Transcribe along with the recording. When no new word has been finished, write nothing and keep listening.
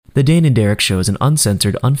The Dane and Derek Show is an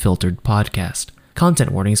uncensored, unfiltered podcast.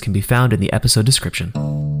 Content warnings can be found in the episode description.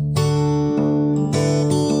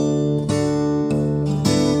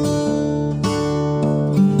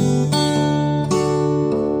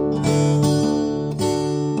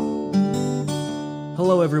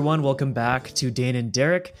 Hello everyone, welcome back to Dane and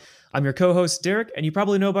Derek. I'm your co-host Derek, and you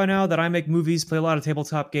probably know by now that I make movies, play a lot of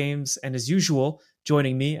tabletop games, and as usual,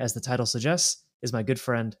 joining me, as the title suggests, is my good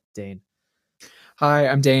friend Dane. Hi,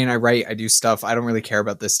 I'm Dane. I write, I do stuff. I don't really care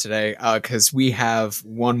about this today because we have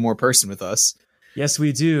one more person with us. Yes,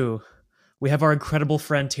 we do. We have our incredible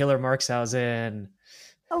friend Taylor Marxhausen.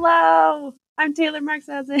 Hello, I'm Taylor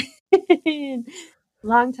Marxhausen.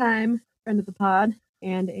 Longtime friend of the pod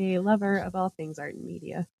and a lover of all things art and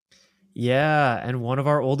media. Yeah, and one of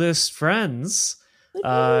our oldest friends.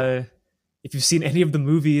 If you've seen any of the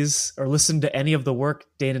movies or listened to any of the work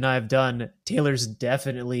Dane and I have done, Taylor's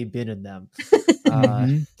definitely been in them.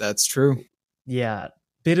 That's true. Yeah,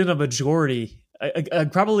 been in a majority,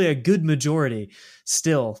 probably a good majority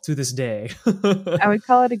still to this day. I would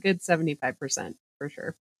call it a good 75% for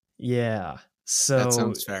sure. Yeah, so That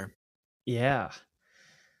sounds fair. Yeah.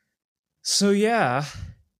 So yeah,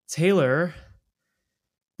 Taylor,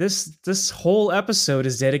 this whole episode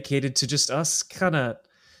is dedicated to just us kind of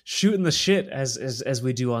shooting the shit as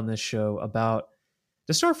we do on this show about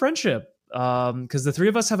just our friendship. Because the three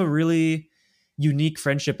of us have a really unique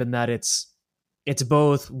friendship in that it's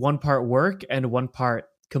both one part work and one part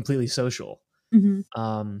completely social. Mm-hmm.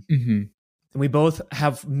 And we both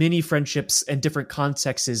have many friendships and different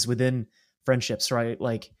contexts within friendships, right?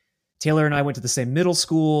 Like Taylor and I went to the same middle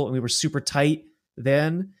school and we were super tight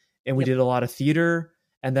then, and we did a lot of theater.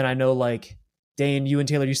 And then I know like Dane, you and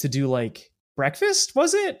Taylor used to do like breakfast,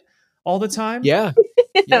 was it? All the time? Yeah.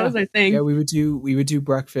 That was our thing. Yeah, we would do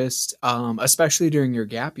breakfast, especially during your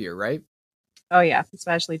gap year, right? Oh yeah,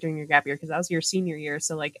 especially during your gap year because that was your senior year.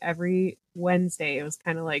 So like every Wednesday, it was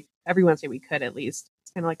kind of like every Wednesday we could at least.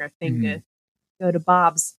 It's kind of like our thing to go to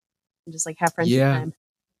Bob's and just like have friendship time.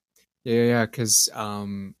 Yeah. Because I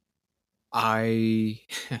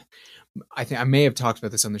think I may have talked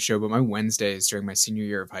about this on the show, but my Wednesdays during my senior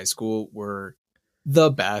year of high school were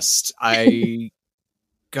the best. I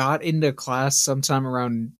got into class sometime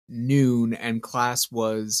around noon, and class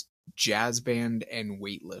was jazz band and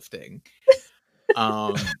weightlifting.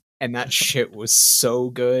 And that shit was so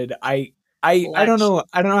good. I don't know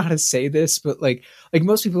how to say this, but like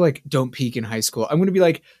most people like don't peak in high school. I'm gonna be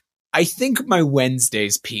like, I think my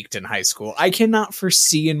Wednesdays peaked in high school. I cannot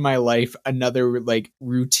foresee in my life another like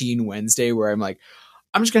routine Wednesday where I'm like,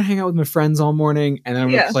 I'm just gonna hang out with my friends all morning, and then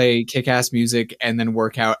I'm gonna play kick-ass music, and then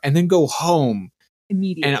work out, and then go home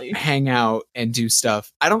immediately and hang out and do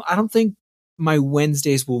stuff. I don't think my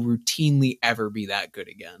Wednesdays will routinely ever be that good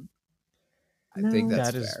again. I think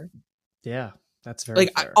that's fair. Yeah, that's very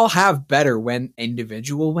fair. I'll have better when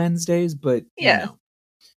individual Wednesdays, but yeah.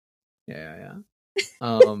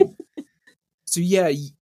 So yeah,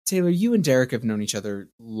 Taylor, you and Derek have known each other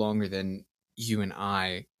longer than you and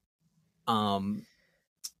I.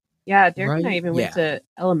 Yeah, Derek and I even went to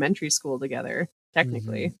elementary school together,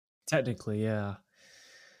 technically. Technically, yeah.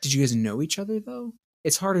 Did you guys know each other though?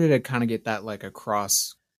 It's harder to kind of get that like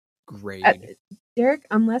across grade. Derek,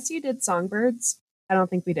 unless you did Songbirds, I don't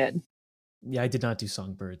think we did. Yeah, I did not do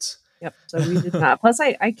Songbirds. Yep, so we did not. Plus,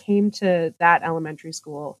 I came to that elementary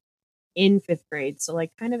school in 5th grade, so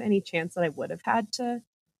like kind of any chance that I would have had to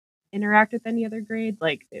interact with any other grade,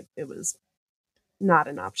 like it was not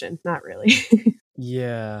an option, not really.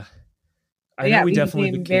 Yeah. I know we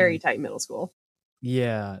definitely became very tight middle school.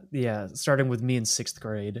 Yeah, starting with me in 6th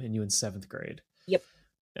grade and you in 7th grade. Yep.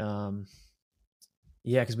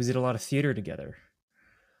 Yeah, because we did a lot of theater together.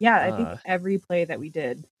 Yeah, I think every play that we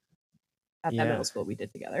did at that middle school we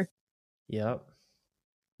did together. Yep.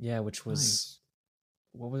 Yeah, which was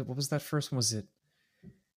what was that first one? Was it?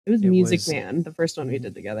 It was Music Man, the first one we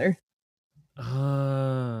did together.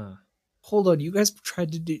 Hold on, you guys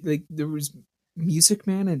tried to do like there was Music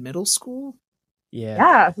Man in middle school?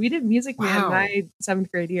 Yeah, we did Music Man my 7th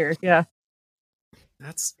grade year. Yeah.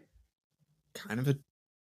 That's kind of a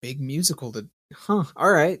big musical all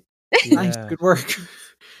right. Nice, good work.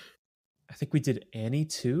 I think we did Annie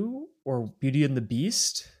too, or Beauty and the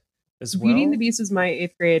Beast as well. Beauty and the Beast was my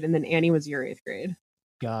 8th grade, and then Annie was your 8th grade.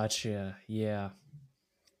 Gotcha. Yeah.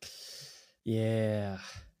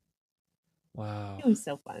 Wow. It was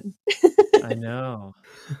so fun. I know.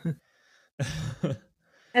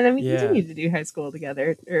 And then we continued to do high school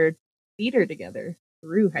together, or theater together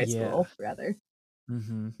through high school, rather.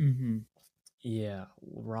 Yeah,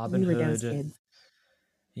 Robin we were Hood. kids.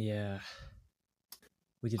 Yeah.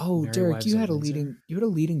 We did Oh, Merry Derek, Wives of Windsor. you had a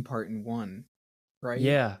leading part in one, right?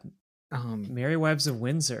 Yeah, Um. Merry Wives of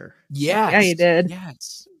Windsor. Yes. Yeah, you did.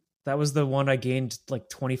 Yes. That was the one I gained like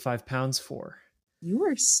 25 pounds for. You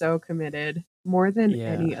were so committed, more than Yeah.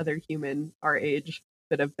 any other human our age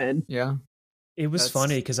could have been. Yeah. It was That's-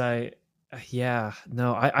 funny because I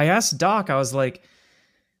asked Doc, I was like,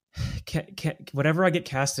 whatever I get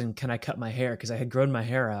cast in, can I cut my hair? Because I had grown my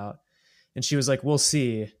hair out. And she was like, we'll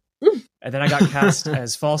see. And then I got cast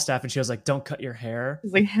as Falstaff, and she was like, don't cut your hair.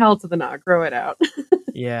 He's like, hell to the no, grow it out.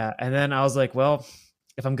 Yeah. And then I was like, well,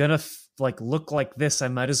 if I'm going to look like this, I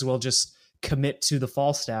might as well just commit to the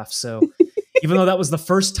Falstaff. So even though that was the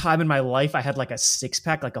first time in my life I had like a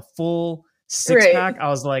six-pack, like a full six-pack, I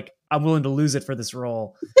was like, I'm willing to lose it for this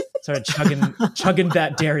role. Started chugging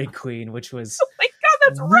that Dairy Queen, which was Oh my god,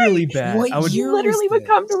 that's really right. bad. What I would year literally was would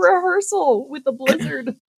come to rehearsal with the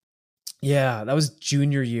blizzard. Yeah, that was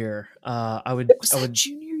junior year. I would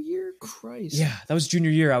junior year? Christ. Yeah, that was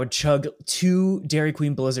junior year. I would chug 2 Dairy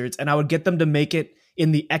Queen Blizzards, and I would get them to make it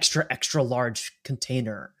in the extra large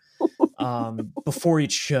container before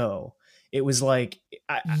each show. It was like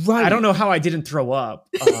I don't know how I didn't throw up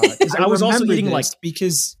because I was also eating like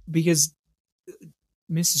because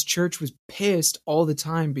Mrs. Church was pissed all the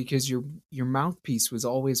time because your mouthpiece was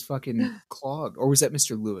always fucking clogged. Or was that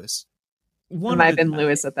Mr. Lewis? It might have been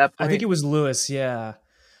Lewis at that point. I think it was Lewis. Yeah.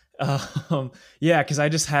 Yeah, because I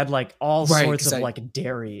just had like all sorts of like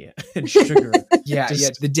dairy and sugar. Yeah,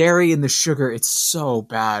 the dairy and the sugar, it's so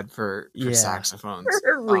bad for saxophones.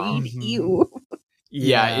 Reed, you.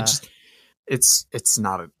 Yeah, it's just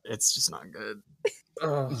not good.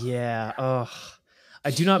 Yeah.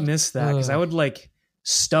 I do not miss that because I would like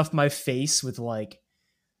stuff my face with like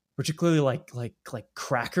particularly like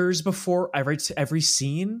crackers before every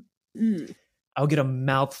scene. I would get a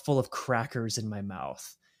mouthful of crackers in my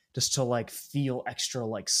mouth just to like feel extra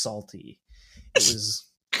like salty. It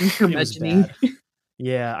was bad.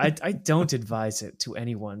 Yeah, I don't advise it to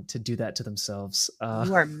anyone to do that to themselves.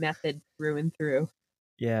 You are method through and through.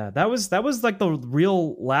 Yeah, that was like the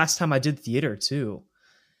real last time I did theater too.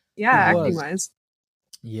 Yeah, acting wise.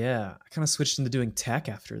 Yeah, I kind of switched into doing tech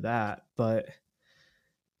after that, but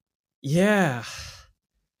yeah.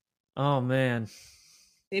 Oh man.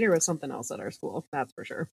 Theater was something else at our school, that's for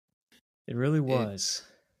sure. It really was.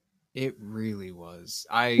 It really was.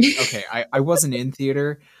 I wasn't in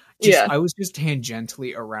theater. I was just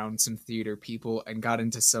tangentially around some theater people and got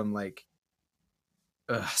into some like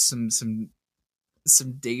some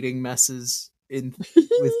dating messes with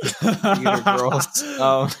theater girls.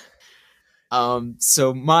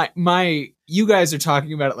 So my you guys are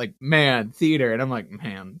talking about it like, man, theater, and I'm like,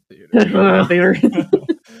 man, theater. Theater.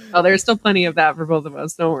 Oh, there's still plenty of that for both of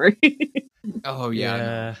us. Don't worry. Oh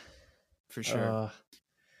yeah, for sure.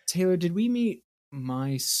 Taylor, did we meet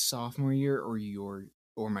my sophomore year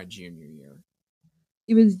or my junior year?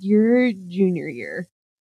 It was your junior year.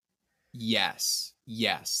 Yes,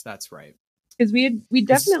 that's right. Because we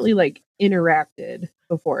definitely like interacted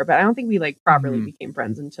before, but I don't think we like properly became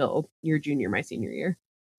friends until your junior, my senior year.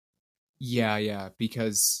 Yeah,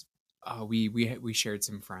 because we shared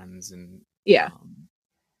some friends and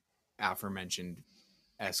aforementioned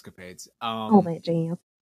escapades. Oh, that jam.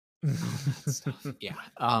 Yeah.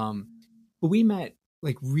 But we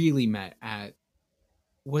really met at,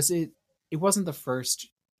 it wasn't the first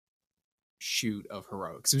shoot of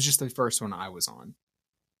Heroics. It was just the first one I was on.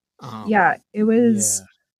 It was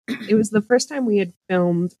it was the first time we had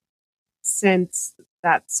filmed since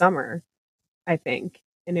that summer, I think.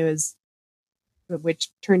 And which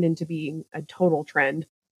turned into being a total trend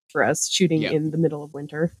for us, shooting in the middle of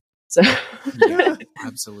winter. So yeah,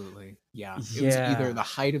 absolutely. Yeah. It was either the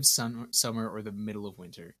height of summer or the middle of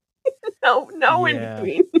winter. No in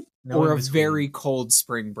between. Or a very cold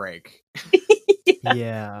spring break.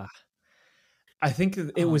 Yeah. I think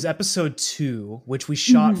it was episode 2, which we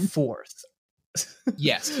shot 4th.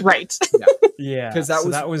 Yes. Right. Yeah. Because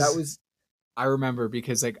that was I remember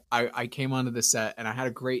because like I came onto the set and I had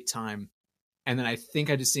a great time. And then I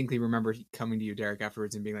think I distinctly remember coming to you, Derek,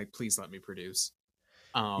 afterwards and being like, please let me produce.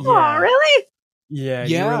 Oh, really? Yeah.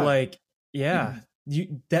 You were like,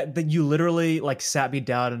 you literally like sat me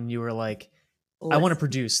down and you were like, I want to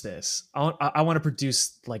produce this. I want to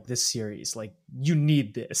produce like this series. Like, you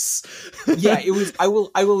need this. Yeah, it was. I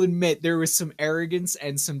will admit there was some arrogance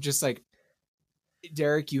and some just like,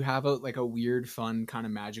 Derek, you have a weird, fun kind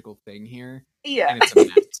of magical thing here. Yeah, and it's a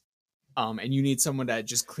mess. And you need someone to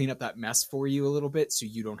just clean up that mess for you a little bit, so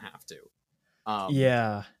you don't have to.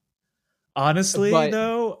 Yeah. Honestly,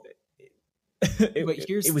 though,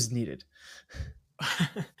 it was needed.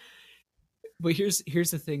 But here's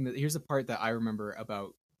the thing here's the part that I remember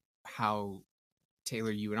about how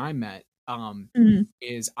Taylor, you and I met, Mhm.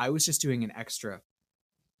 is I was just doing an extra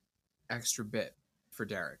bit for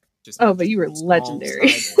Derek. Oh, but Just you were a small legendary.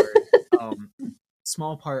 side part.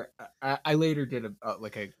 Small part. I later did a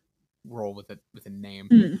like a role with a name.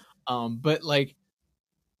 Mm. But like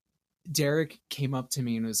Derek came up to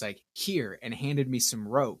me and was like, "Here," and handed me some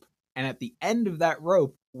rope. And at the end of that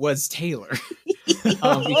rope was Taylor. Because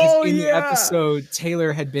Oh in the yeah. episode,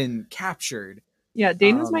 Taylor had been captured. Yeah,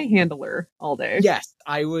 Dane was my handler all day. Yes,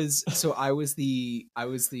 I was. So I was the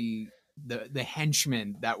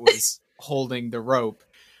henchman that was holding the rope.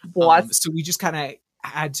 Bless. So we just kind of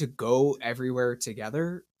had to go everywhere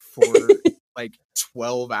together for like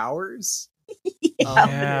 12 hours. Yeah,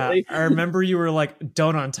 Yeah, literally. I remember you were like,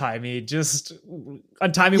 "Don't untie me. Just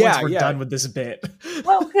untie me once Yeah, we're yeah. done with this bit."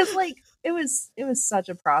 Well, because like it was such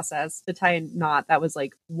a process to tie a knot that was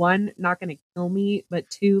like, one, not going to kill me, but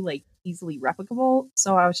two, like easily replicable.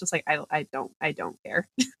 So I was just like, I don't care.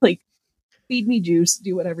 Like, feed me juice,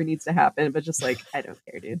 do whatever needs to happen, but just like, I don't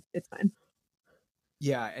care, dude. It's fine.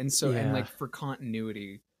 Yeah, and so and Yeah. like for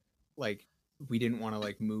continuity, like we didn't want to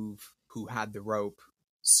like move who had the rope.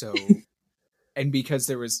 So and because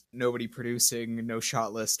there was nobody producing, no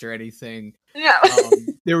shot list or anything, Yeah. there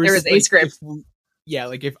There was was a like script.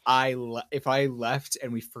 like if I left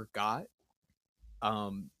and we forgot,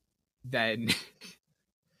 then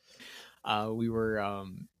we were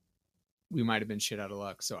we might have been shit out of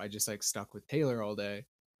luck. So I just like stuck with Taylor all day,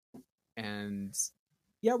 and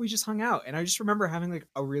yeah, we just hung out, and I just remember having like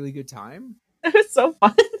a really good time. It was so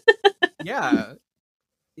fun. Yeah,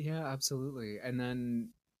 yeah, absolutely. And then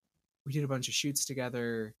we did a bunch of shoots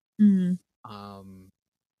together. Mm. Um,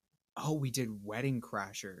 oh, we did Wedding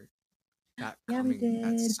Crasher Yeah, we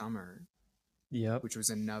that did. summer, Yep. which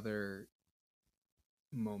was another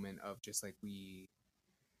moment of just like we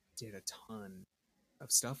did a ton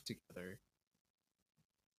of stuff together.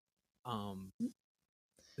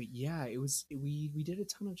 But yeah, we did a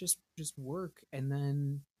ton of just work, and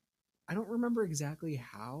then I don't remember exactly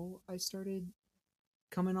how I started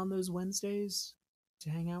coming on those Wednesdays to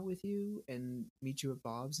hang out with you and meet you at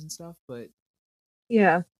Bob's and stuff, but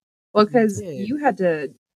Yeah. Well, we because did. you had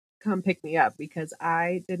to come pick me up because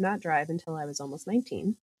I did not drive until I was almost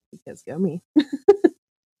 19. Because go me.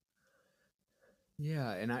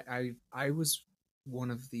 Yeah, and I was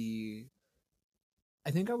one of the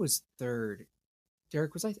I think I was third.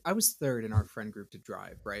 Derek, I was third in our friend group to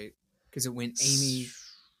drive, right? Because it went Amy,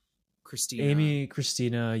 Christina. Amy,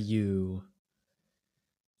 Christina, you.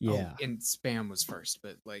 Oh, Yeah. and Spam was first,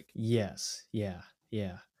 but like Yes. Yeah.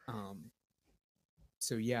 Yeah. um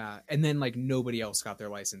so yeah, and then like nobody else got their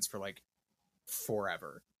license for like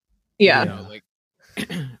forever. You Yeah. know, Yeah. like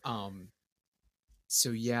so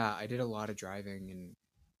yeah, I did a lot of driving, and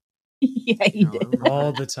Yeah, you you know, I did. All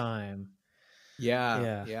remember. the time. Yeah,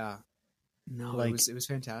 Yeah. yeah. No, Like, it was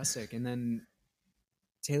fantastic. And then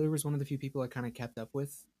Taylor was one of the few people I kind of kept up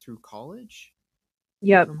with through college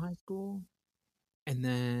Yep. from high school. And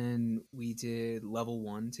then we did level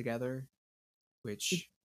 1 together, which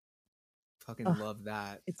fucking Oh, love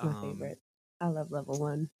that. it's my favorite. I love level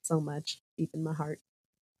 1 so much, deep in my heart.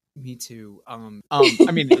 Me too. I mean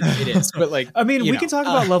it is, but like, I mean, you we know, can talk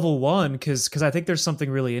about level one because I think there's something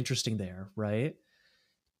really interesting there, right?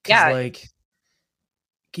 Because Yeah. like,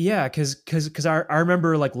 yeah, because I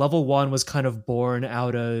remember like level one was kind of born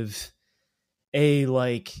out of a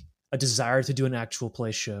like a desire to do an actual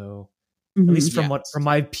play show, at Mhm. least from what yes. from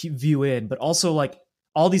my view in, but also like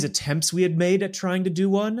all these attempts we had made at trying to do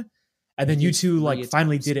one, and We then you did two 3 like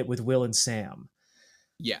finally attempts. did it with Will and Sam,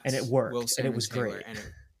 and it Yes. Will, worked, and Sam, it and was Taylor, great.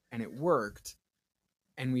 and it worked.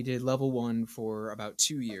 And we did level 1 for about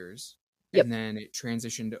 2 years, Yep. and then it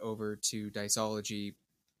transitioned over to Diceology,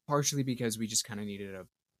 partially because we just kind of needed a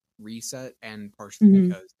reset, and partially Mhm.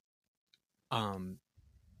 because um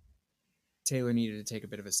Taylor needed to take a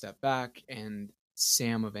bit of a step back, and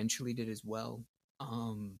Sam eventually did as well.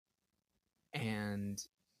 Um and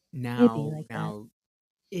It'd be like that. now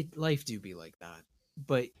it life do be like that.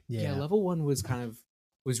 But yeah, Yeah, level 1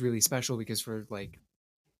 was really special because for like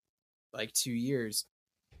 2 years,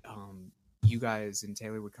 you guys and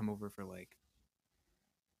Taylor would come over for like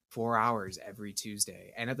 4 hours every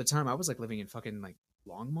Tuesday. And at the time I was like living in fucking like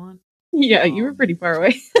Longmont. Yeah, you were pretty far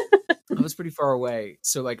away. I was pretty far away.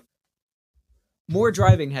 So like more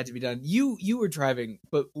driving had to be done. You were driving,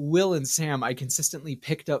 but Will and Sam I consistently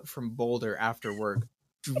picked up from Boulder after work,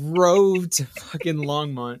 drove to fucking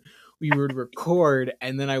Longmont. We would record,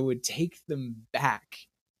 and then I would take them back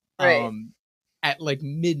Right. um at like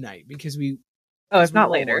midnight because Oh, if we not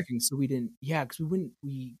were all later. working, so we didn't, yeah, because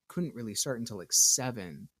we couldn't really start until like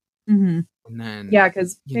 7. Mm-hmm. And then, Yeah,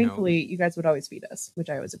 because you know, thankfully you guys would always feed us, which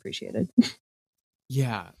I always appreciated.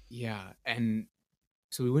 yeah. And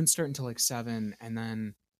so we wouldn't start until like 7. And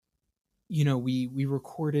then, you know, we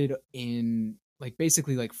recorded in like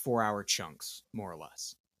basically like 4-hour chunks, more or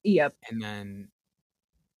less. Yep. And then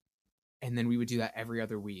we would do that every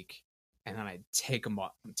other week. And then I'd take them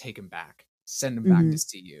back, send them back Mm-hmm. to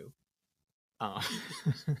see you. Uh,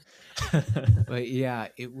 but yeah,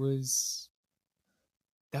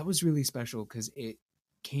 that was really special because it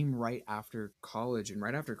came right after college. And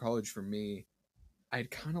right after college for me,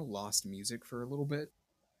 I'd kind of lost music for a little bit.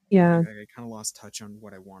 Yeah. Like I kind of lost touch on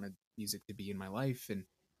what I wanted music to be in my life. And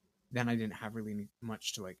then I didn't have really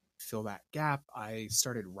much to like fill that gap. I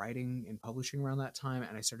started writing and publishing around that time,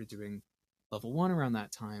 and I started doing level 1 around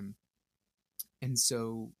that time. And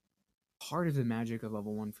so part of the magic of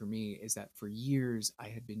level 1 for me is that for years I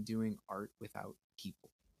had been doing art without people.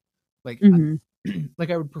 Like Mm-hmm. like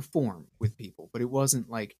I would perform with people, but it wasn't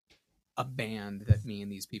like a band that me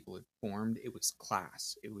and these people had formed. It was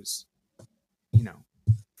class. It was, you know,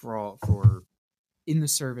 for in the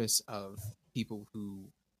service of people who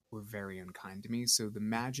were very unkind to me. So the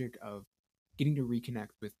magic of getting to reconnect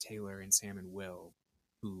with Taylor and Sam and Will,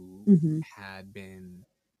 who Mm-hmm. had been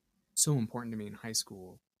so important to me in high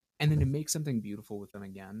school, and then to make something beautiful with them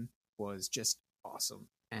again was just awesome.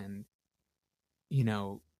 And you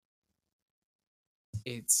know,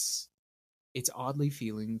 it's oddly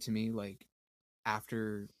feeling to me like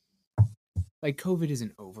after like COVID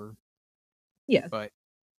isn't over, Yeah. but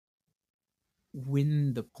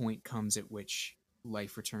when the point comes at which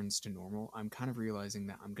life returns to normal, I'm kind of realizing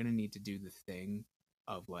that I'm gonna need to do the thing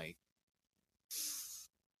of like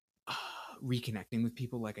reconnecting with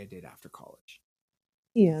people like I did after college.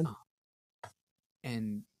 Yeah. Uh,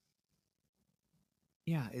 and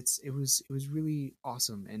yeah, it was really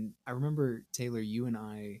awesome. And I remember Taylor, you and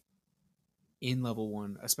I in level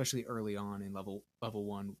 1, especially early on in level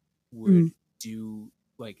 1, Mm-hmm. would do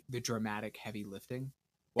like the dramatic heavy lifting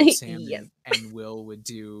while Sam Yes. and Will would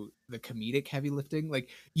do the comedic heavy lifting. Like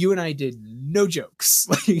you and I did no jokes.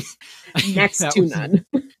 Like Next that to was none.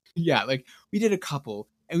 yeah, like we did a couple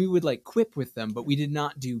and we would like quip with them, but we did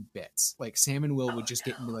not do bits. Like Sam and Will would just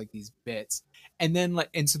get into like these bits. And then like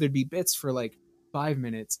and so there'd be bits for like 5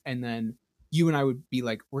 minutes and then you and I would be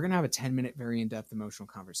like, we're gonna have a 10-minute very in-depth emotional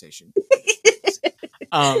conversation.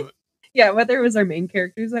 Um Yeah, whether it was our main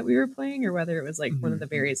characters that we were playing or whether it was like one of the mhm.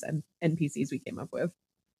 various NPCs we came up with.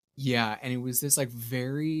 Yeah, and it was this like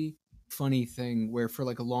very funny thing where for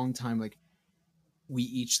like a long time, like we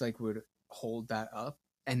each like would hold that up,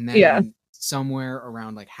 and Yeah. then somewhere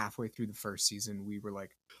around like halfway through the first season, we were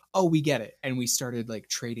like, "Oh, we get it," and we started like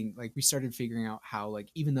trading. Like we started figuring out how like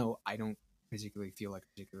even though I don't particularly feel like a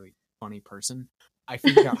particularly funny person, I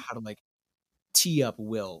figured out how to like tee up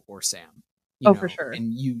Will or Sam, you Oh, for know, sure.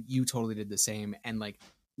 and you totally did the same. And like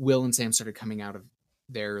Will and Sam started coming out of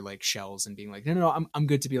their like shells and being like, no, I'm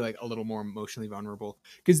good to be like a little more emotionally vulnerable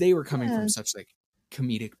because they were coming from Yeah. such like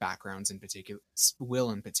comedic backgrounds in particular.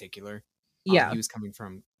 Will in particular, Yeah. he was coming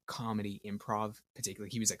from comedy improv, particularly.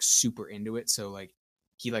 He was like super into it, so like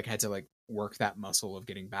he like had to like work that muscle of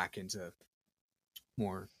getting back into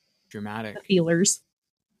more The dramatic. feelers.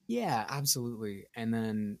 Yeah, absolutely. And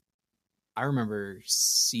then I remember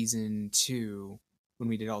season 2 when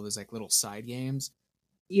we did all those like little side games.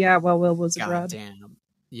 Yeah, while Will was God abroad. damn.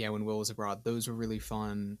 Yeah, when Will was abroad, those were really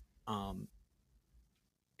fun. Um,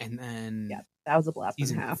 and Yeah, then that was a blast and a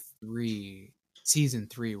season half. 3, season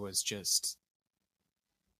 3 was just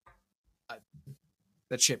uh,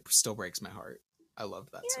 that shit still breaks my heart. I love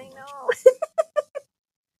that Yeah, so I much.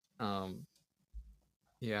 know.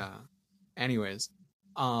 Yeah. Anyways,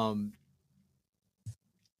 um,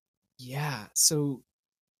 yeah. So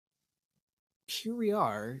here we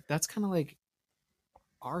are. That's kind of like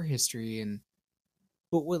our history, and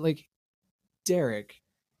but what like Derek,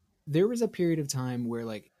 there was a period of time where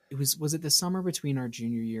like was it the summer between our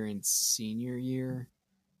junior year and senior year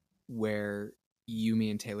where you, me,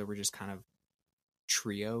 and Taylor were just kind of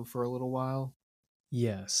trio for a little while.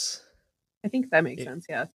 Yes. I think that makes It, sense.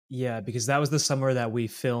 Yeah. yeah, because that was the summer that we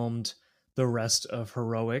filmed the rest of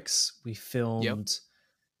Heroics. We Yep. filmed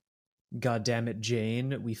God Damn It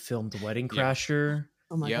Jane. We filmed Wedding Yeah. Crasher.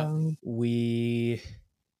 Oh my Yep. god. We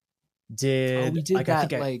Oh, did we did like I that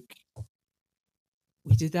think I like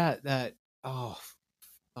we did that oh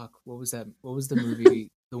fuck, what was that? What was the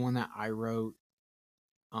movie? The one that I wrote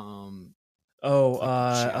oh with like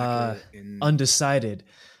the jacket and Undecided.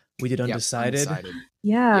 We did yep, Undecided. undecided.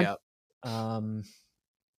 Yeah. Yep. Um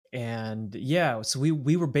and yeah, so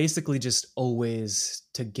we were basically just always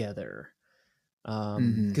together.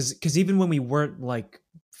 Because even when we weren't like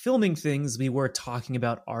filming things, we were talking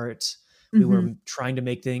about art. We Mm-hmm. were trying to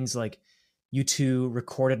make things. Like you two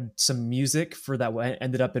recorded some music for that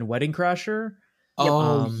ended up in Wedding Crasher. Oh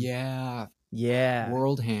Um, yeah, Yeah.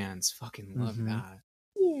 World Hands, fucking love Mhm. that.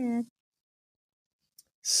 Yeah.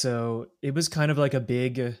 So it was kind of like a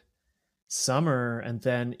big summer. And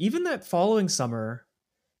then even that following summer,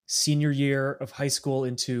 senior year of high school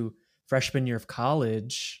into freshman year of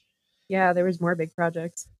college. Yeah, there was more big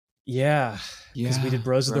projects. Yeah. Because we did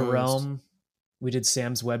Bros of the Bros. Realm. We did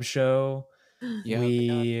Sam's Web Show. Yeah.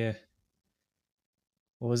 We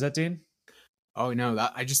what was that, Dean? Oh no,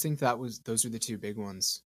 that I just think those are the two big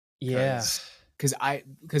ones. Yeah.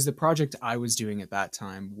 Because the project I was doing at that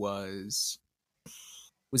time was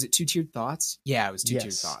it Two Tiered Thoughts? Yeah, it was Two Tiered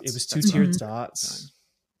Yes. Thoughts. It was That's Two what I Tiered was doing at the Thoughts. time.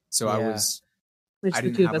 So Yeah. Which I the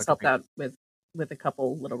didn't two of have, us like, a helped big- out with a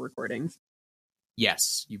couple little recordings.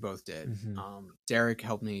 Yes, you both did. Mhm. Derek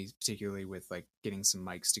helped me particularly with like getting some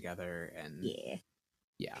mics together and Yeah.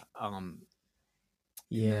 yeah.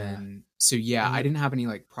 Yeah. I didn't have any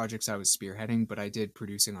like projects I was spearheading, but I did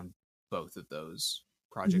producing on both of those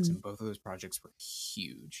projects, Mhm. and both of those projects were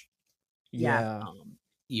huge. Yeah.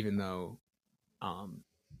 Even though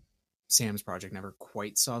Sam's project never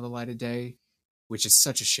quite saw the light of day, which is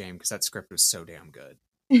such a shame because that script was so damn good.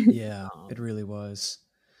 Yeah. It Um, really was.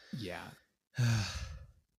 Yeah.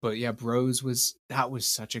 But yeah, Bros was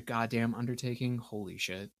such a goddamn undertaking. Holy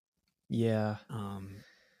shit. Yeah.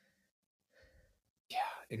 Yeah,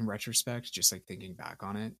 in retrospect, just like thinking back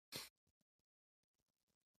on it,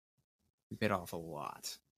 we bit off a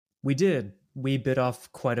lot. We did. We bit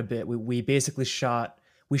off quite a bit. We basically shot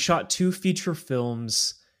 2 feature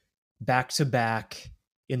films back to back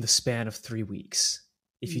in the span of 3 weeks,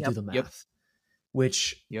 if you do Yep. the math. Yep.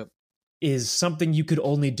 Which Yep. is something you could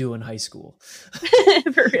only do in high school.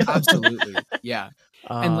 For real. Absolutely. Yeah.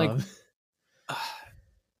 And like Um,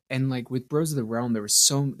 and like with Bros of the Realm, there were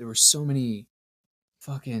so many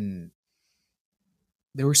fucking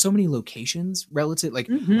there were so many locations relative like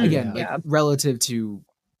Mhm. again, Yeah. like Yeah. relative to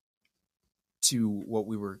what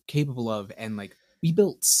we were capable of, and like we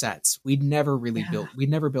built sets. We'd never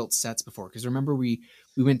built sets before, because remember we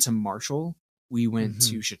went to Marshall, we went Mhm.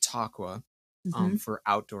 to Chautauqua Mhm. for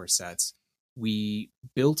outdoor sets. We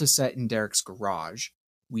built a set in Derek's garage.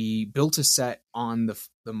 We built a set on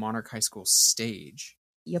the Monarch High School stage.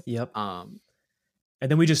 Yep. Um And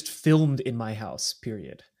then we just filmed in my house,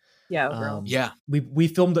 period. Yeah. Overall. yeah. We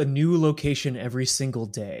filmed a new location every single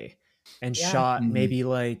day and Yeah. shot Mhm. maybe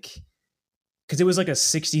like, because it was like a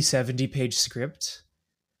 60-70 page script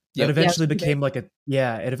that Yep. eventually Yeah, became like it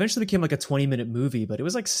eventually became like a 20-minute movie, but it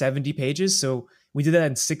was like 70 pages. So we did that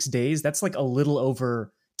in 6 days. That's like a little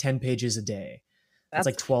over 10 pages a day. That's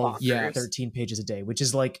like 12, bonkers. 13 pages a day, which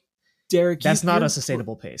is like, Derek, that's not you're- a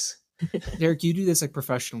sustainable pace. Derek, you do this like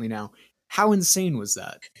professionally now. How insane was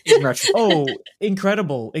that in retrospect? Oh,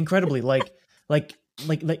 incredibly.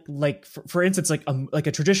 For instance, like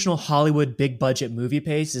a traditional Hollywood big budget movie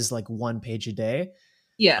pace is like 1 page a day.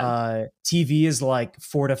 Yeah. TV is like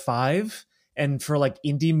 4 to 5, and for like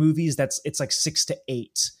indie movies, it's like 6 to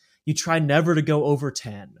 8. You try never to go over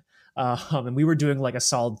 10. And we were doing like a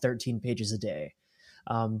solid 13 pages a day,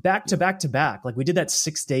 back to back to back. Like we did that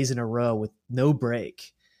 6 days in a row with no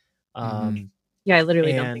break. Yeah. I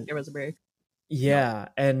literally don't and- think there was a break. Yeah,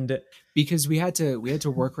 and Because we had to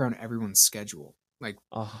work around everyone's schedule. Like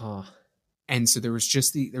and so there was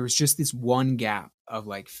just this one gap of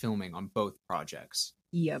like filming on both projects.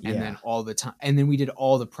 Yep. And Yeah. then all the time, and then we did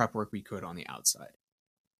all the prep work we could on the outside.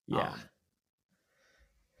 yeah,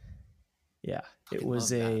 yeah. It Fucking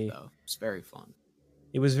was love that, though. It's very fun.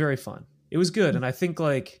 It was very fun. It was good, and I think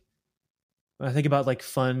like when I think about like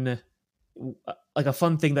fun, like a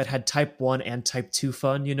fun thing that had type 1 and type 2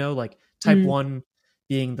 fun, you know, like type 1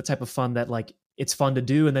 being the type of fun that like it's fun to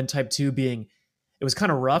do, and then type 2 being it was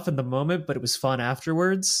kind of rough in the moment, but it was fun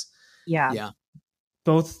afterwards. Yeah. Yeah.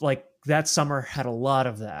 Both like that summer had a lot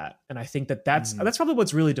of that, and I think that's probably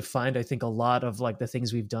what's really defined. I think a lot of like the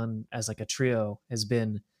things we've done as like a trio has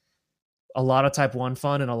been a lot of type 1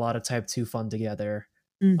 fun and a lot of type 2 fun together.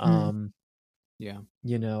 Yeah.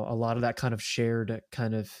 You know, a lot of that kind of shared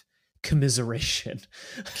kind of commiseration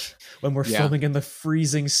when we're filming in the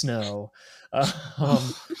freezing snow,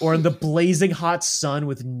 or in the blazing hot sun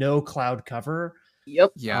with no cloud cover.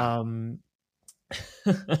 Yep. Yeah.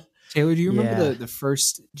 Taylor, do you remember the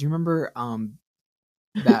first? Do you remember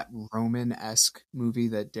that Roman-esque movie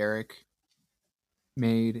that Derek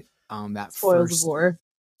made? That Spoils first of War.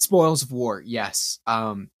 Spoils of War. Yes.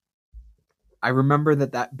 I remember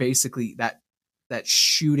that basically that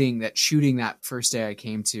shooting that first day I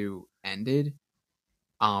came to ended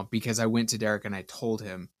because I went to Derek and I told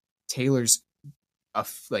him Taylor's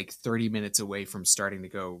like 30 minutes away from starting to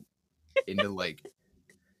go into like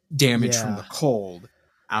damage from the Yeah. cold.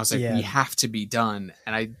 I was like, we Yeah. have to be done.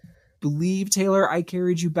 And I believe, Taylor, I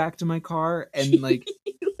carried you back to my car and like,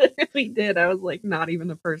 You literally did. I was like, not even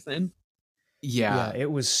a person. yeah, It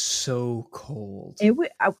was so cold. It would.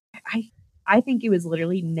 I think it was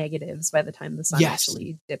literally negatives by the time the sun Yes.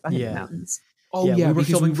 actually dipped behind the Yeah. mountains. oh yeah, yeah, we were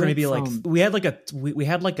because filming for went maybe from- we had like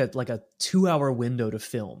a 2-hour window to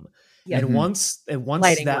film. Yeah. And Mhm. once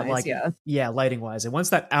Lighting that wise, like yeah. lighting wise, and once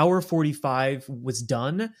that hour 45 was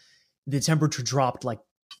done, the temperature dropped like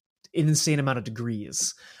an insane amount of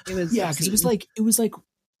degrees. It was yeah, because it was like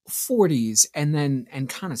 40s and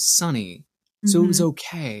kind of sunny. So it was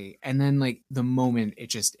okay. And then like the moment it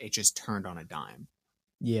just turned on a dime.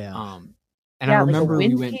 Yeah. And I like a remember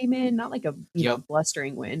wind we went came in, not like a Yep.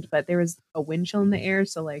 blustering wind, but there was a wind chill in the air.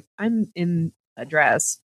 So like I'm in a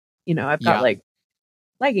dress, I've got Yeah. like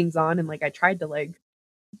leggings on, and like I tried to like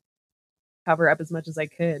cover up as much as I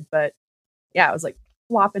could, but yeah, I was like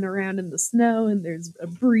flopping around in the snow, and there's a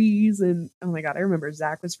breeze, and oh my god, I remember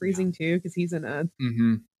Zach was freezing too because he's in a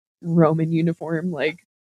Mm-hmm. Roman uniform. Like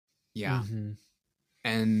Yeah. Mhm.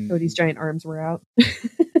 And Cody's giant arms were out.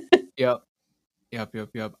 Yep.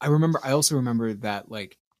 I also remember that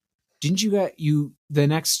like didn't you get you the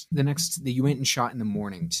next that you went and shot in the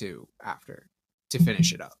morning too after to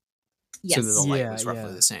finish it up. Yes. So that the light Yeah, was roughly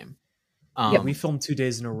yeah. the same. We filmed 2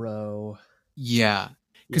 days in a row. Yeah.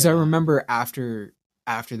 Because Yeah. I remember after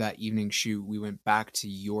that evening shoot, we went back to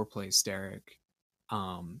your place, Derek.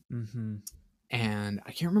 Mhm. And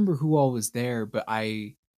I can't remember who all was there, but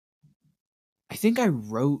I think I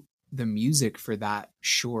wrote the music for that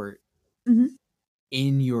short Mhm.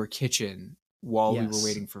 in your kitchen while we were Yes.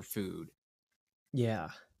 waiting for food.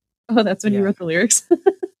 Yeah. Oh, that's when you Yeah. wrote the lyrics.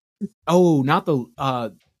 Oh, not the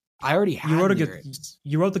I already had lyrics.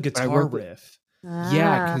 You wrote the I guitar wrote the- riff.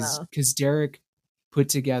 Yeah, Wow. because Derek put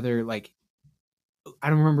together like I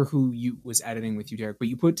don't remember who you was editing with you, Derek, but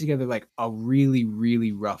you put together like a really,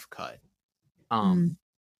 really rough cut. And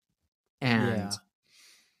Yeah.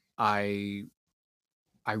 I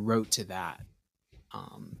wrote to that.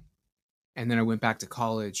 And then I went back to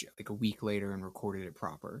college like a week later and recorded it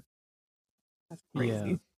proper. That's crazy.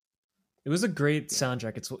 Yeah. It was a great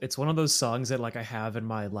soundtrack. It's one of those songs that like I have in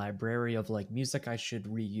my library of like music I should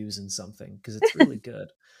reuse in something because it's really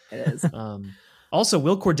good. It is. Also,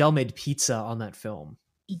 Will Cordell made pizza on that film.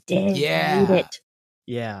 He did. Yeah. Made it.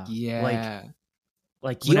 Yeah. Yeah.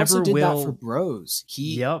 Like He whenever also did Will that for Bros.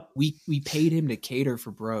 Yep. We paid him to cater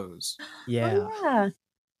for Bros. Yeah. Oh, yeah.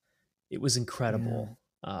 It was incredible.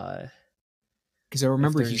 Because I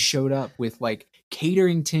remember he there's- showed up with like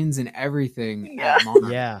catering tins and everything Yeah. at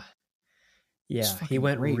Monarch. Yeah. It was Yeah. He fucking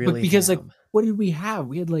went great. really But because like ham. what did we have?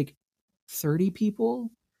 We had like 30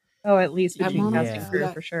 people. Oh, at least At between Monarch cast and for crew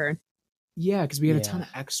that- for sure. Yeah, because we had a ton Yeah.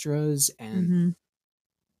 of extras and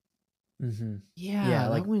Mm-hmm. yeah, Yeah,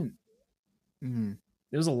 that like- went.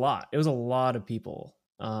 It was a lot. It was a lot of people.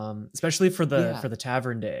 Especially for the Yeah.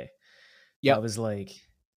 tavern day. Yep. I was like,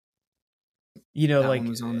 That like one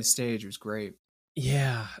was on the stage. It was great.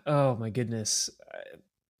 yeah. Oh my goodness.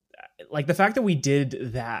 Like the fact that we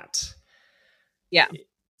did that. Yeah. It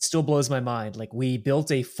still blows my mind. Like we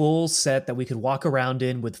built a full set that we could walk around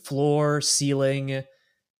in with floor, ceiling,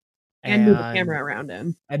 And move a camera around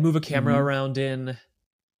him. And move a camera Mhm. around in.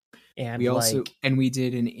 And We also like and we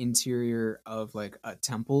did an interior of like a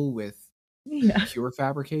temple with Yeah. pure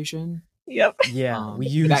fabrication. Yep. yeah, we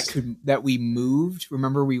used that we moved.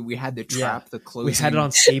 Remember we had the trap, the closing. we had it on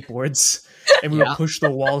skateboards and we Yeah. would push the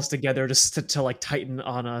walls together just to like tighten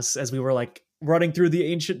on us as we were like running through the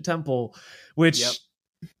ancient temple, which Yep.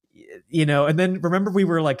 and then remember we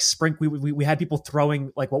were like we had people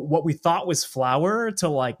throwing like what we thought was flour to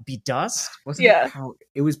like be dust. Wasn't Yeah.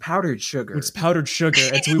 it was powdered sugar. It's powdered sugar,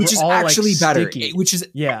 and so we which were is all actually like better. sticky.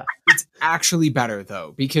 It's actually better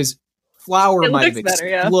though, because flour It might have looks better,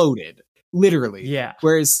 yeah. exploded. Literally. Yeah.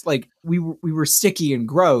 Whereas like we were sticky and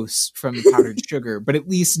gross from the powdered sugar, but at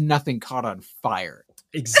least nothing caught on fire.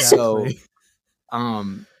 Exactly.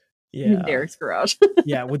 In yeah. Derek's garage.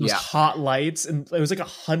 Yeah, with those Yeah. hot lights, and it was like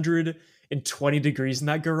 120 degrees in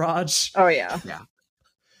that garage. Oh yeah.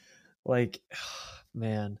 Like,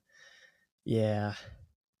 man, yeah.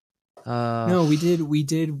 No, we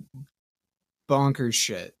did bonkers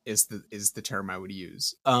shit is the term I would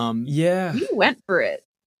use. Yeah, We went for it.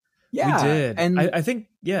 Yeah. we did, And I think,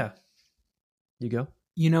 yeah. You go.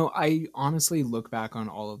 I honestly look back on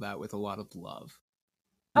all of that with a lot of love.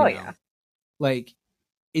 Oh, You know? yeah. Like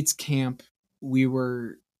it's camp. We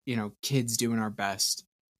were, kids doing our best,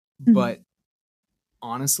 Mhm. but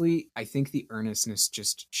honestly, I think the earnestness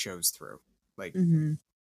just shows through. Like, Mm-hmm.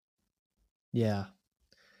 Yeah.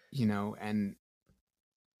 you know, and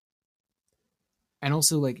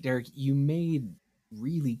also like Derek, you made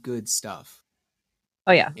really good stuff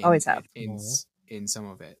Oh yeah, in always have. Aw. in some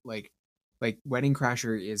of it. Like Wedding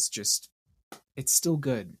Crasher is just, it's still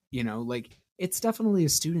good, you know? Like it's definitely a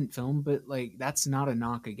student film, but like that's not a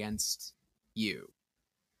knock against you,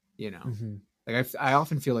 you know? Hmm. Like I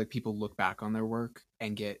often feel like people look back on their work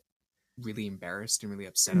and get really embarrassed and really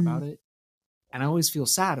upset Mm. about it. And I always feel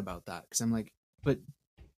sad about that because I'm like, but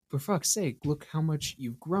for fuck's sake, look how much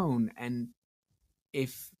you've grown. And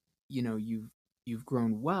if, you know, you've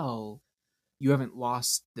grown well, you haven't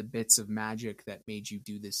lost the bits of magic that made you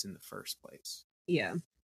do this in the first place. Yeah.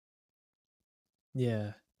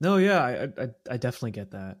 Yeah. No, yeah, I definitely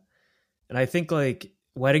get that. And I think like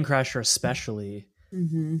Wedding Crasher especially,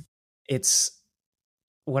 Mm-hmm. it's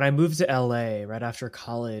when I moved to LA right after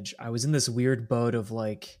college, I was in this weird boat of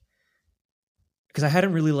like because I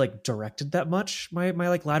hadn't really like directed that much my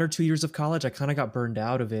like latter 2 years of college. I kind of got burned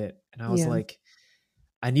out of it. And I was Yeah. like,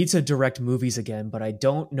 I need to direct movies again, but I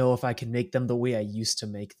don't know if I can make them the way I used to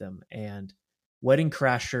make them. And Wedding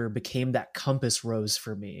Crasher became that compass rose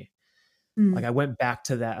for me. Mm. Like I went back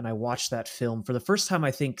to that and I watched that film for the first time,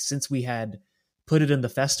 I think, since we had put it in the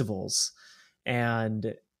festivals.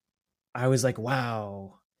 And I was like,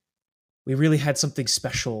 wow, we really had something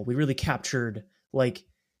special. We really captured like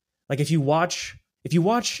if you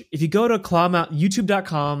go to Claw Mountain,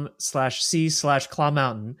 youtube.com/c/Claw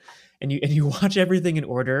Mountain and you watch everything in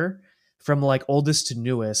order from like oldest to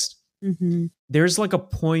newest, Mm-hmm. there's like a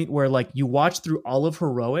point where like you watch through all of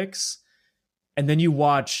Heroics and then you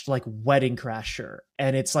watch like Wedding Crasher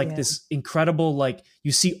and it's like Yeah. this incredible like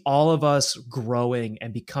you see all of us growing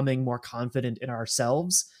and becoming more confident in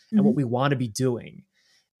ourselves and Mm-hmm. what we want to be doing.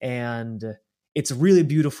 And it's really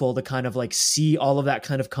beautiful to kind of like see all of that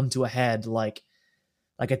kind of come to a head like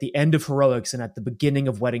at the end of Heroics and at the beginning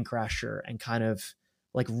of Wedding Crasher and kind of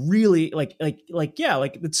like really like yeah,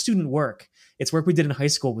 like it's student work. It's work we did in high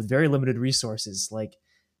school with very limited resources. Like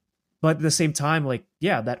but at the same time, like,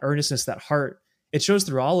 yeah, that earnestness, that heart, it shows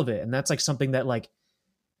through all of it. And that's like something that like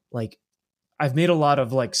I've made a lot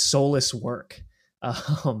of like soulless work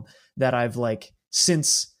that I've like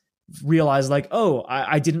since realized like, oh,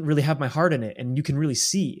 I didn't really have my heart in it. And you can really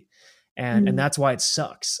see. And Mm. that's why it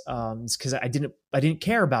sucks. It's because I didn't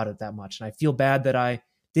care about it that much. And I feel bad that I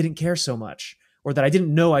didn't care so much or that I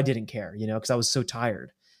didn't know I didn't care, you know, because I was so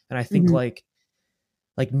tired. And I think Mm-hmm.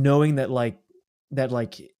 like knowing that like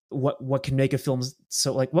what can make a film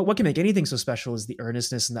so like what can make anything so special is the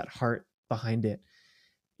earnestness and that heart behind it,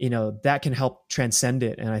 you know, that can help transcend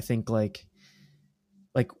it. And I think like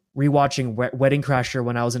rewatching Wedding Crasher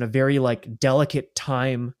when I was in a very like delicate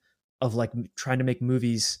time of like trying to make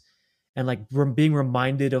movies and like being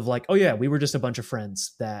reminded of like, oh yeah, we were just a bunch of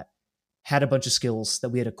friends that had a bunch of skills that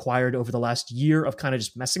we had acquired over the last year of kind of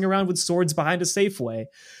just messing around with swords behind a Safeway.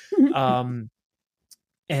 um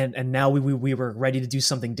and now we were ready to do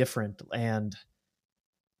something different. And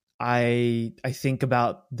I think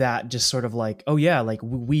about that just sort of like, oh yeah, like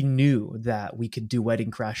we knew that we could do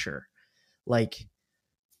Wedding Crasher. Like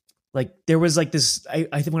there was like this I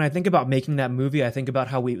think when I think about making that movie, I think about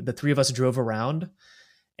how the three of us drove around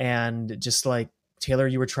and just like, Taylor,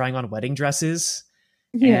 you were trying on wedding dresses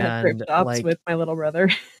Yeah, thrift and shops like with my little brother.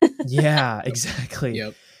 yeah, exactly.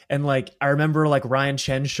 Yep. And like I remember like Ryan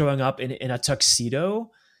Chen showing up in a tuxedo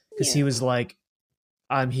because he Yeah. was like,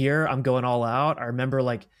 I'm here, I'm going all out. I remember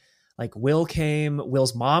like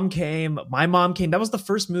Will's mom came, my mom came. That was the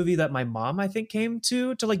first movie that my mom I think came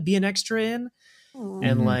to like be an extra in. Aw.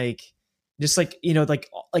 And Mhm. like just like, you know,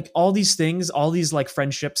 like all these things, all these like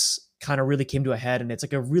friendships kind of really came to a head. And it's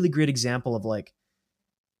like a really great example of like,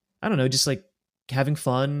 I don't know, just like having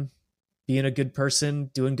fun, being a good person,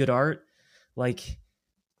 doing good art. Like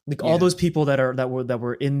all Yeah. those people that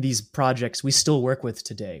were in these projects we still work with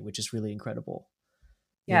today, which is really incredible.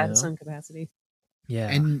 You Yeah, to know? some capacity. Yeah.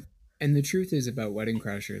 And the truth is about Wedding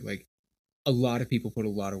Crasher, like a lot of people put a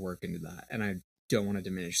lot of work into that, and I don't want to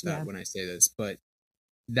diminish that Yeah. when I say this, but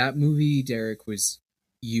that movie, Derek, was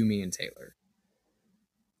you, me, and Taylor.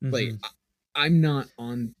 Like Mhm. I'm not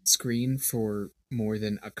on screen for more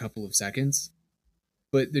than a couple of seconds,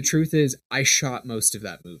 but the truth is I shot most of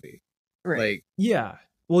that movie. Right. Like Yeah.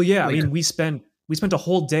 Well, yeah. Like- I mean, we spent a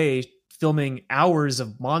whole day filming hours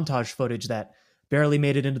of montage footage that barely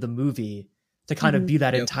made it into the movie to kind of Mhm. be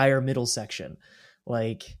that Yep. entire middle section.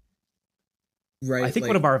 Like, right, I think like,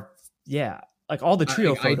 one of our like all the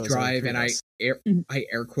trio I photos. are the drive three and of us. I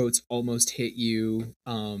air quotes almost hit you.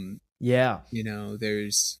 Yeah. You know,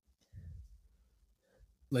 there's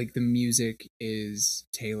like the music is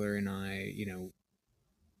Taylor and I,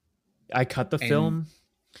 I cut the and film.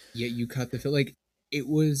 yet you cut the film. Like it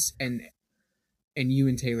was, and you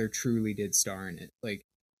and Taylor truly did star in it. Like,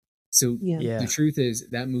 so Yeah. Yeah. the truth is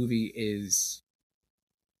that movie is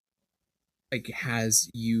like has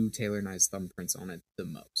you, Taylor, and I's thumbprints on it the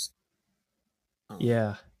most.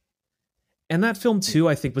 Yeah. And that film too,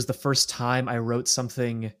 I think, was the first time I wrote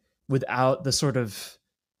something without the sort of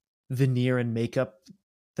veneer and makeup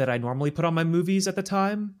that I normally put on my movies at the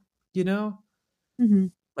time, you know? Mm-hmm.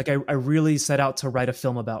 Like I really set out to write a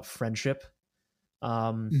film about friendship.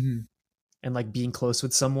 Mhm. And like being close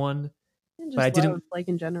with someone. And But I just love, didn't like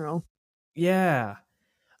in general. Yeah.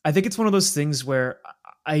 I think it's one of those things where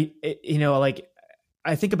like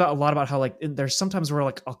I think about a lot about how like there's sometimes where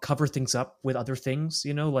like I'll cover things up with other things,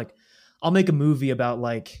 like I'll make a movie about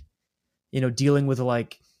like dealing with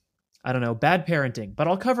like I don't know, bad parenting, but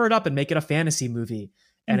I'll cover it up and make it a fantasy movie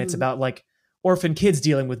and it's Mhm. about like orphan kids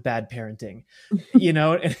dealing with bad parenting.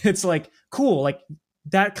 And it's like cool, like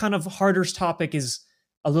that kind of harder topic is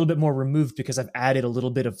a little bit more removed because I've added a little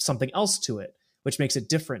bit of something else to it, which makes it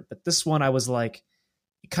different. But this one I was like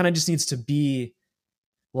it kind of just needs to be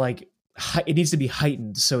like it needs to be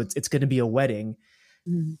heightened, so it's going to be a wedding.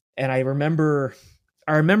 Mhm. And I remember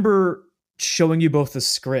showing you both the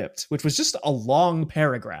script, which was just a long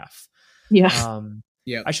paragraph. Yeah.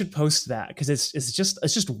 Yeah. I should post that because it's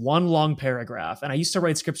just one long paragraph. And I used to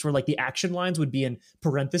write scripts where like the action lines would be in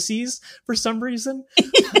parentheses for some reason.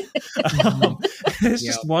 It's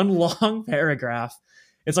just one long paragraph.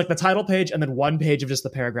 It's like the title page and then one page of just the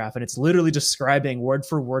paragraph, and it's literally describing word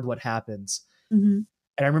for word what happens. Mhm.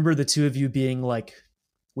 And I remember the two of you being like,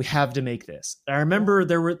 "We have to make this." And I remember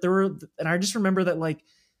there were, and I just remember that like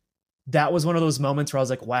that was one of those moments where I was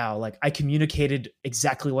like, "Wow!" Like I communicated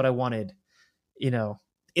exactly what I wanted,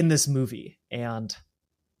 in this movie. And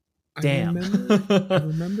damn, I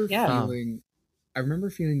remember Yeah. feeling. I remember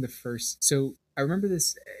feeling the first. So I remember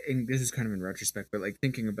this, and this is kind of in retrospect, but like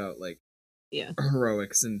thinking about like Yeah.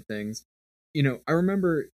 heroics and things. I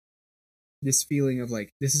remember this feeling of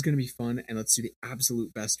like this is going to be fun and let's do the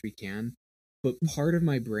absolute best we can. But part of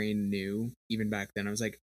my brain knew even back then I was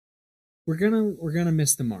like, we're gonna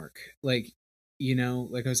miss the mark. Like,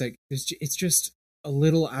 like I was like, it's just a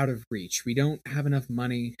little out of reach. We don't have enough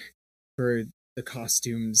money for the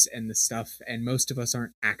costumes and the stuff, and most of us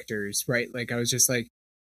aren't actors, right? Like I was just like,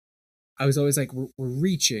 I was always like, we're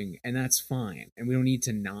reaching, and that's fine, and we don't need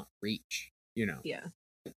to not reach. Yeah.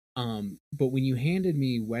 But when you handed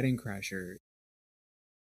me Wedding Crasher,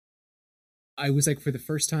 I was like, for the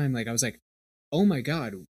first time, like I was like, oh my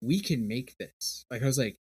god, we can make this. Like I was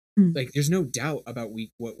like, Mm. like there's no doubt about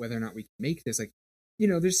whether or not we can make this. Like,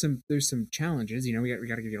 there's some challenges. We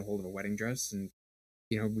got to get a hold of a wedding dress, and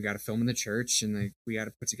we got to film in the church, and like we got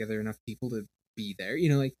to put together enough people to be there.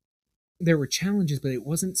 Like there were challenges, but it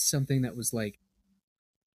wasn't something that was like,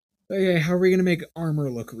 okay, how are we gonna make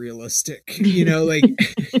armor look realistic? Like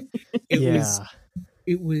yeah,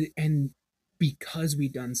 it was, and because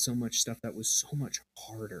we'd done so much stuff that was so much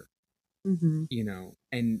harder, Mhm.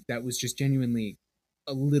 and that was just genuinely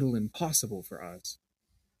a little impossible for us.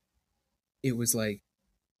 It was like,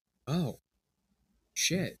 oh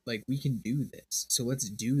shit, like we can do this, so let's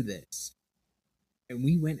do this. And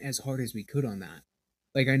we went as hard as we could on that.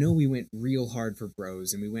 Like I know we went real hard for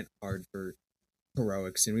Bros, and we went hard for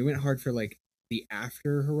Heroics, and we went hard for like the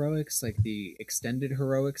after Heroics, like the extended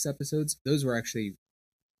Heroics episodes. Those were actually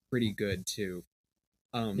pretty good too.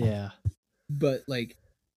 yeah, But like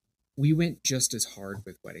we went just as hard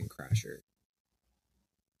with Wedding Crasher.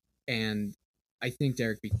 And I think,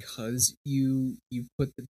 Derek, because you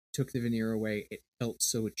took the veneer away, it felt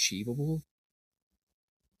so achievable,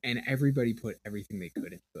 and everybody put everything they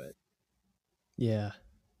could into it. yeah.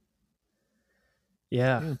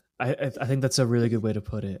 Yeah. I think that's a really good way to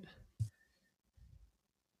put it.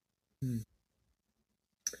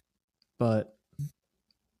 But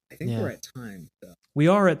I think we're at time, though. We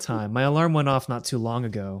are at time. My alarm went off not too long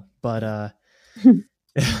ago, but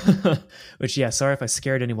which sorry if I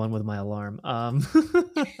scared anyone with my alarm.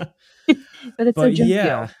 But it's a junk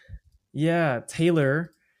deal. Yeah,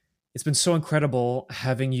 Taylor, it's been so incredible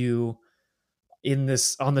having you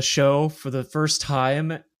on the show for the first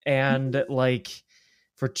time, and like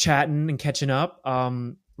for chatting and catching up.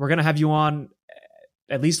 We're gonna have you on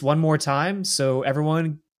at least one more time, so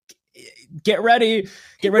everyone get ready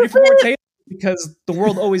for more Taylor, because the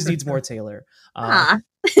world always needs more Taylor.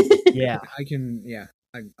 Yeah, I can. Yeah,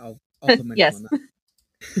 I'll put my name on that.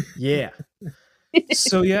 Yeah.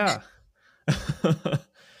 So yeah.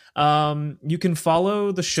 You can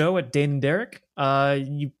follow the show at Dane and Derek.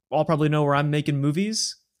 You all probably know where I'm making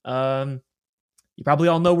movies. You probably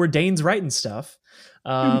all know where Dane's writing stuff.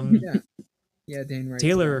 Yeah, Dane writes.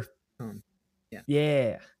 Taylor. Yeah.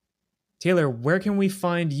 Yeah. Taylor, where can we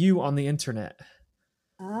find you on the internet?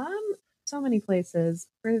 So many places.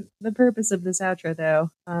 For the purpose of this outro,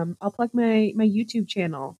 though, I'll plug my YouTube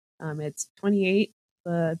channel. It's 28,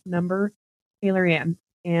 the number Taylor Ann,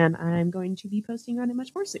 and I'm going to be posting on it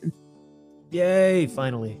much more soon. Yay!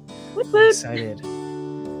 Finally, Woot woot. excited.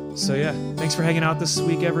 So yeah, thanks for hanging out this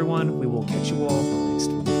week, everyone. We will catch you all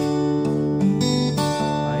next week.